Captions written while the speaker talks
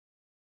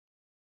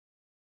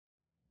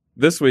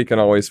This week in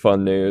Always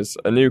Fun News,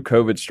 a new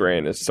COVID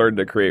strain is starting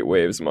to create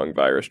waves among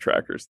virus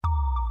trackers.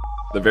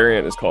 The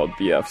variant is called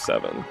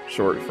BF7,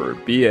 short for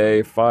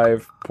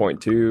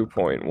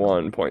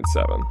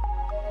BA5.2.1.7.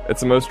 It's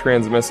the most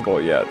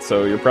transmissible yet,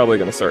 so you're probably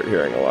going to start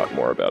hearing a lot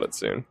more about it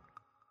soon.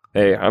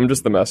 Hey, I'm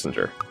just the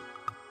messenger.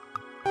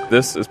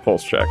 This is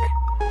Pulse Check.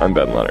 I'm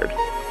Ben Leonard.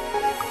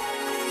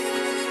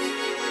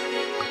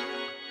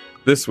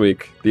 This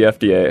week, the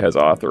FDA has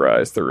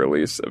authorized the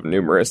release of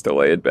numerous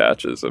delayed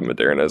batches of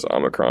Moderna's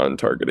Omicron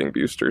targeting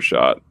booster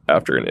shot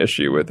after an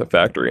issue with a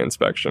factory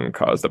inspection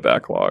caused a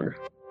backlog.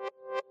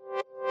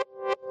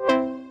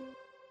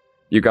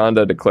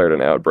 Uganda declared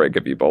an outbreak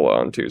of Ebola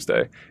on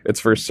Tuesday, its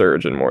first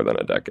surge in more than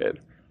a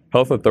decade.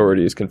 Health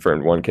authorities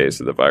confirmed one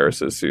case of the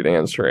virus's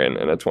Sudan strain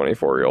in a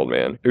 24-year-old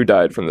man who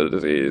died from the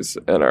disease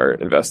and are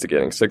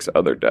investigating 6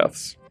 other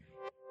deaths.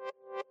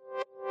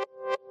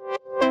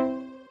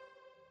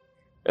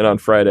 And on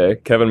Friday,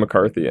 Kevin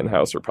McCarthy and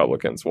House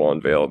Republicans will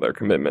unveil their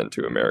Commitment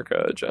to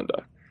America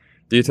agenda.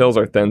 Details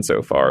are thin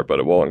so far, but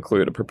it will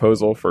include a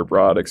proposal for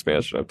broad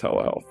expansion of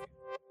telehealth.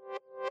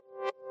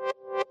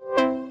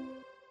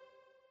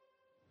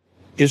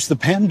 Is the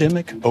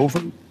pandemic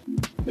over?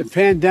 The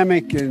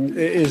pandemic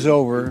is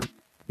over.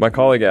 My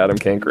colleague Adam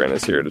Cancryn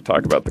is here to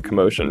talk about the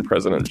commotion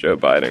President Joe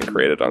Biden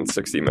created on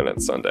 60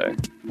 Minutes Sunday.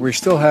 We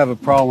still have a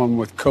problem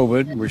with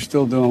COVID. We're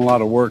still doing a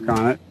lot of work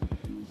on it.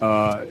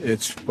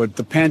 But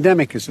the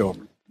pandemic is over.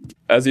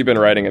 As you've been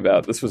writing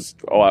about, this was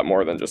a lot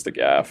more than just a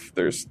gaffe.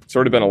 There's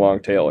sort of been a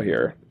long tail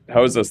here.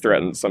 How has this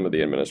threatened some of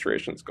the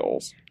administration's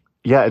goals?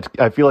 Yeah,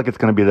 I feel like it's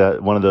going to be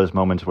one of those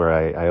moments where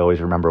I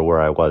always remember where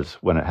I was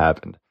when it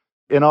happened.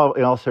 In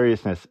all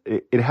seriousness,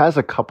 it has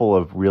a couple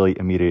of really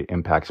immediate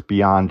impacts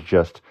beyond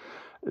just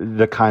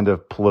the kind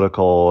of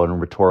political and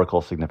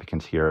rhetorical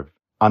significance here.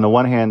 On the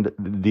one hand,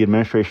 the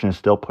administration is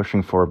still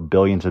pushing for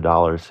billions of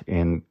dollars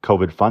in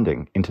COVID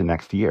funding into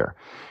next year.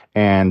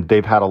 And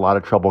they've had a lot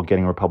of trouble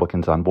getting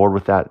Republicans on board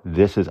with that.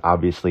 This is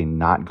obviously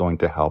not going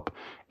to help.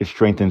 It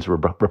strengthens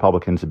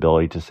Republicans'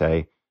 ability to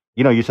say,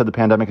 you said the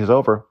pandemic is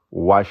over.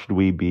 Why should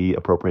we be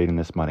appropriating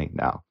this money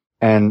now?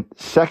 And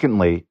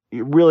secondly,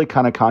 it really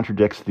kind of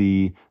contradicts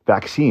the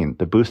vaccine,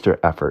 the booster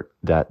effort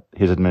that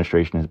his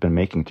administration has been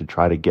making to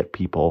try to get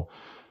people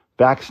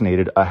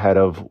vaccinated ahead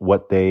of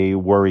what they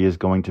worry is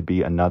going to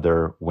be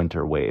another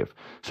winter wave.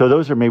 So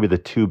those are maybe the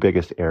two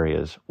biggest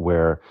areas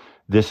where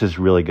this is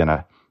really going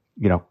to,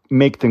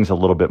 make things a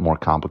little bit more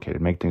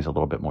complicated, make things a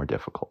little bit more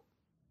difficult.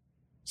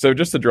 So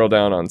just to drill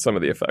down on some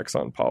of the effects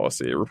on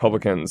policy,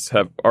 Republicans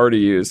have already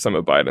used some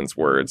of Biden's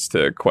words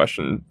to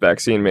question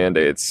vaccine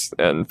mandates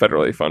and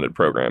federally funded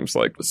programs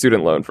like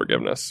student loan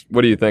forgiveness.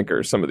 What do you think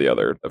are some of the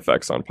other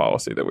effects on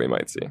policy that we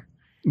might see?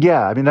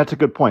 Yeah, I mean, that's a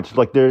good point.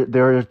 So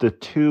there are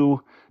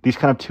these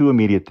kind of two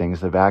immediate things,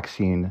 the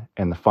vaccine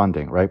and the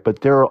funding, right?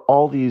 But there are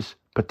all these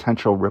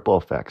potential ripple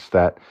effects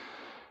that,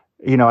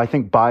 I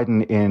think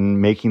Biden,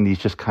 in making these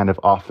just kind of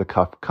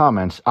off-the-cuff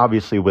comments,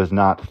 obviously was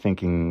not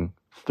thinking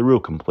through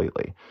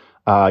completely.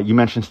 You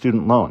mentioned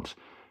student loans.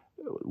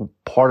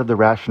 Part of the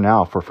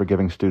rationale for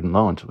forgiving student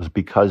loans was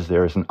because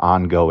there is an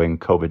ongoing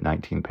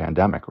COVID-19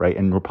 pandemic, right?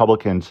 And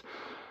Republicans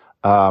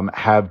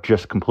have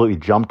just completely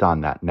jumped on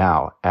that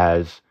now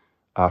as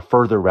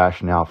further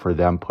rationale for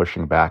them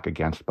pushing back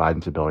against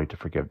Biden's ability to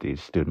forgive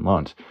these student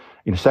loans.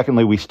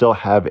 Secondly, we still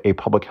have a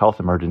public health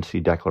emergency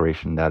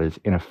declaration that is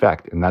in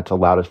effect, and that's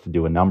allowed us to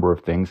do a number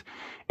of things,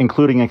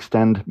 including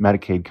extend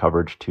Medicaid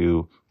coverage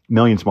to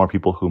millions more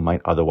people who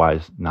might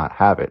otherwise not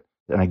have it.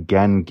 And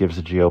again, gives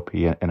the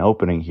GOP an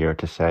opening here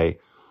to say,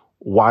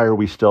 why are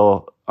we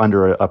still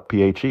under a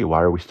PHE?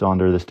 Why are we still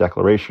under this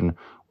declaration?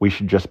 We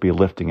should just be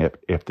lifting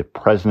it if the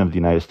president of the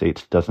United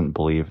States doesn't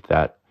believe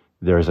that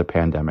there is a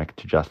pandemic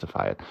to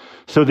justify it.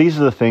 So these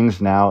are the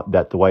things now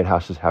that the White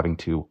House is having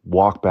to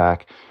walk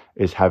back,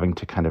 is having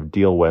to kind of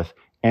deal with.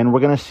 And we're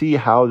going to see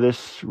how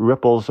this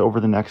ripples over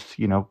the next,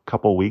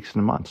 couple weeks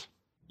and months.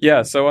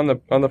 Yeah, so on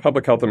the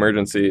public health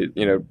emergency,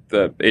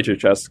 the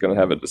HHS is going to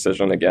have a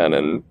decision again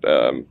in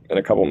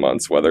a couple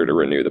months whether to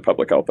renew the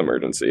public health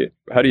emergency.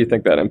 How do you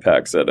think that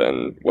impacts it,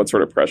 and what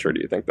sort of pressure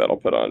do you think that'll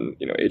put on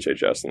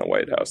HHS and the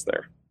White House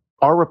there?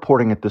 Our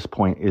reporting at this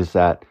point is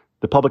that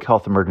the public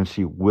health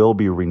emergency will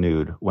be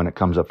renewed when it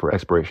comes up for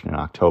expiration in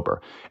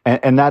October,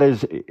 and that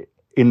is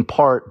in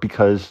part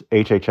because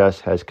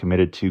HHS has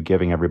committed to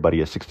giving everybody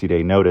a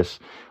 60-day notice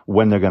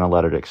when they're going to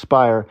let it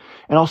expire,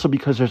 and also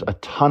because there's a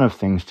ton of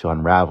things to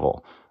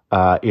unravel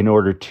in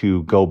order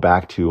to go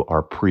back to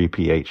our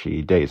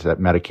pre-PHE days, that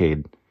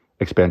Medicaid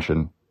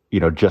expansion,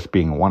 just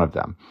being one of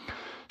them.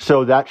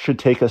 So that should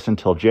take us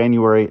until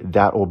January.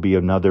 That will be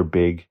another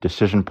big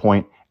decision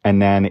point. And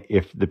then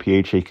if the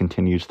PHE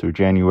continues through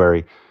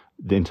January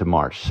into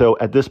March. So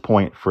at this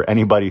point, for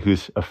anybody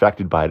who's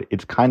affected by it,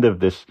 it's kind of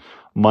this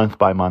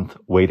month-by-month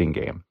waiting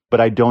game. But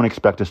I don't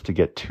expect us to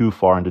get too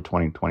far into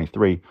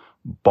 2023,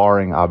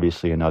 barring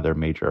obviously another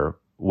major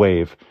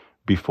wave,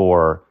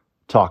 before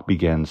talk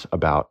begins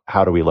about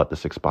how do we let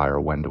this expire,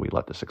 when do we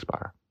let this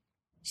expire.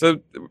 So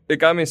it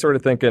got me sort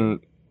of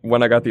thinking,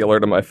 When I got the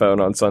alert on my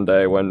phone on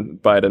Sunday when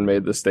Biden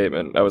made this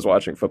statement, I was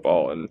watching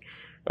football and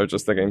I was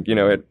just thinking,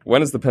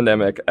 when is the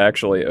pandemic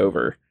actually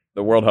over?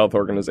 The World Health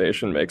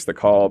Organization makes the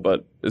call,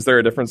 but is there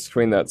a difference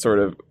between that sort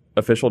of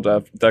official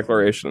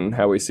declaration and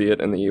how we see it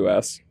in the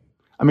U.S.?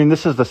 I mean,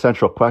 this is the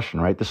central question,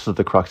 right? This is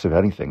the crux of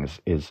anything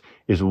is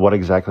what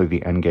exactly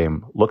the end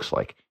game looks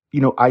like.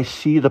 I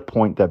see the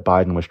point that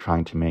Biden was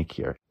trying to make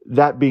here.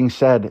 That being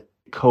said,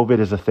 COVID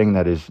is a thing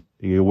that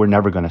we're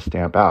never going to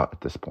stamp out at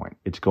this point.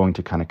 It's going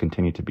to kind of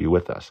continue to be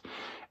with us.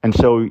 And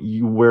so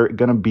we're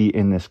going to be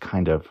in this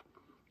kind of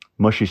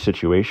mushy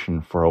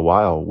situation for a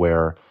while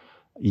where,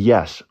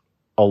 yes,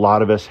 a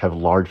lot of us have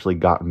largely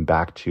gotten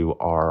back to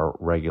our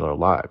regular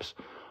lives,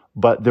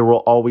 but there will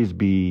always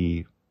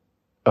be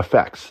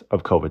effects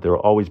of COVID. There will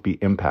always be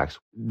impacts.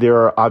 There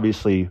are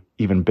obviously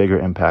even bigger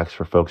impacts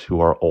for folks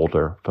who are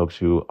older, folks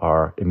who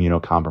are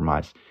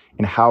immunocompromised,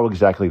 and how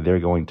exactly they're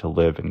going to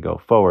live and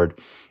go forward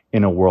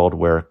in a world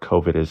where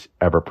COVID is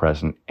ever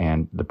present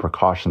and the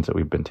precautions that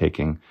we've been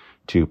taking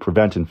to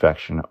prevent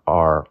infection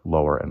are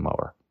lower and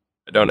lower.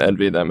 I don't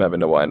envy them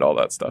having to wind all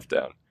that stuff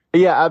down.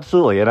 Yeah,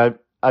 absolutely. And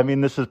I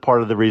mean, this is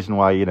part of the reason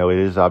why, it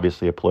is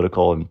obviously a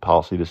political and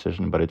policy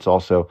decision, but it's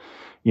also,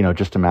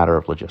 just a matter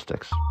of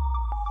logistics.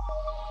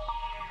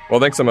 Well,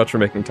 thanks so much for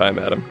making time,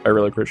 Adam. I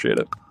really appreciate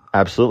it.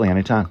 Absolutely.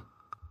 Anytime.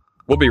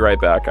 We'll be right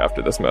back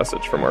after this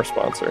message from our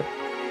sponsor.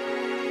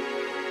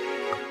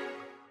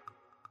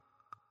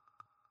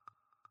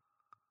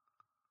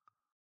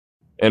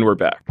 And we're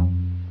back.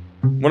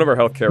 One of our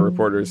healthcare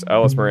reporters,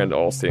 Miranda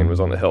Ollstein, was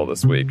on the Hill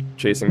this week,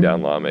 chasing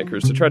down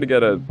lawmakers to try to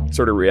get a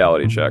sort of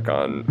reality check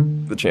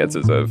on the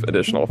chances of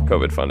additional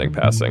COVID funding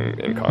passing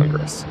in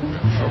Congress.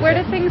 Where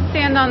do things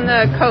stand on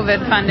the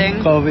COVID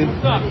funding?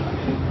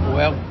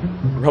 Well,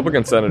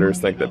 Republican senators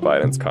think that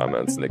Biden's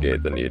comments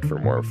negate the need for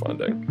more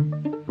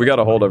funding. We got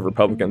a hold of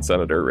Republican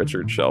Senator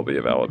Richard Shelby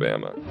of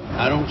Alabama.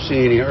 I don't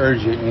see any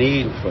urgent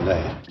need for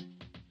that.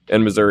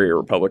 And Missouri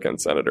Republican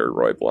Senator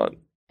Roy Blunt.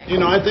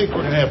 I think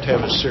we're going to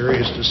have a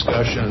serious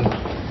discussion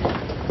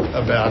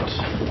about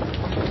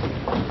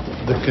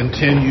the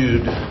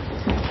continued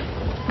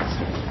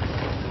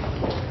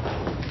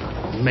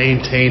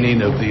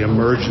maintaining of the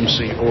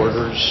emergency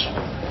orders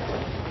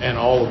and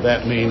all of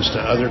that means to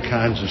other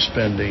kinds of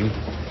spending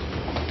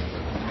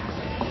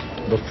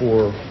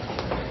before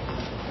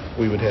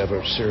we would have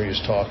a serious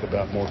talk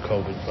about more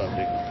COVID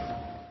funding.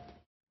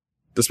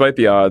 Despite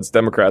the odds,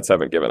 Democrats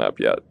haven't given up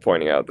yet,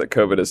 pointing out that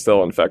COVID is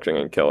still infecting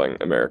and killing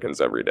Americans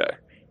every day.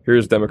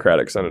 Here's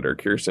Democratic Senator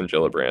Kirsten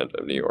Gillibrand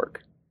of New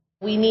York.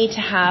 We need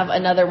to have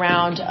another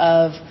round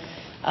of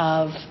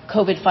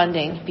COVID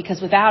funding because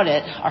without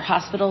it, our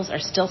hospitals are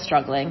still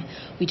struggling.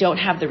 We don't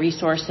have the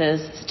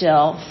resources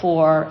still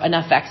for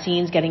enough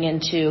vaccines getting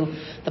into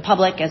the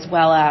public as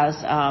well as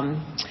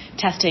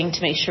testing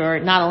to make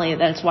sure not only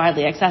that it's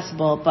widely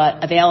accessible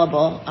but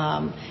available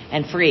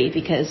and free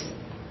because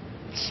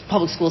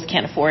public schools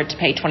can't afford to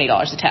pay $20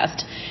 a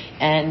test,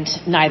 and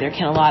neither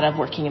can a lot of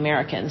working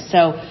Americans.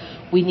 So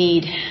we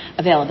need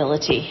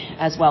availability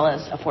as well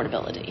as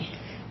affordability.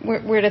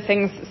 Where do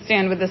things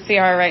stand with the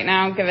CR right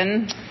now,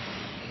 given?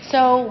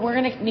 So we're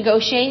going to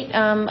negotiate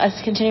a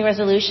continuing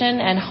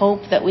resolution and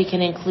hope that we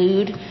can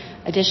include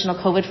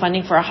additional COVID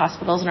funding for our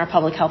hospitals and our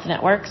public health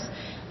networks.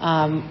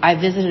 I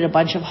visited a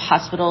bunch of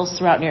hospitals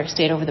throughout New York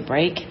State over the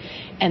break,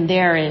 and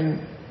they're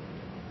in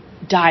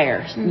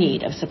dire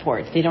need of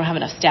support. They don't have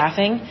enough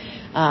staffing.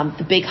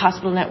 The big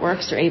hospital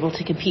networks are able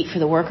to compete for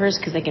the workers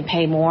because they can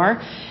pay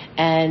more,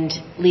 and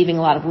leaving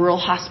a lot of rural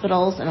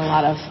hospitals and a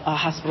lot of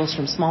hospitals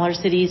from smaller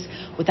cities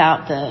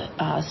without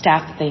the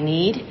staff that they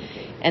need.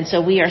 And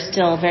so we are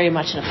still very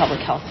much in a public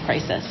health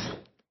crisis.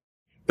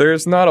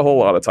 There's not a whole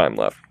lot of time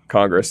left.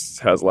 Congress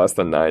has less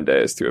than 9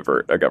 days to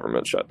avert a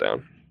government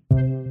shutdown.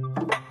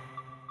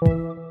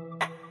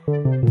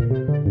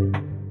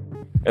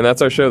 And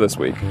that's our show this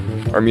week.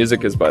 Our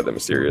music is by the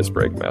mysterious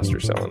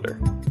Breakmaster Cylinder.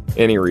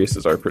 Annie Reese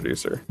is our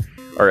producer.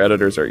 Our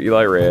editors are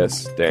Eli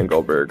Reyes, Dan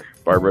Goldberg,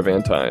 Barbara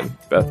Van Tyne,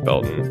 Beth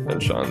Belton,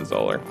 and Sean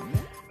Zoller.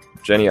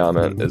 Jenny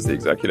Ament is the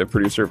executive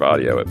producer of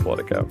audio at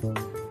Politico.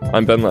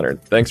 I'm Ben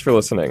Leonard. Thanks for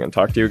listening, and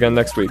talk to you again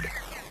next week.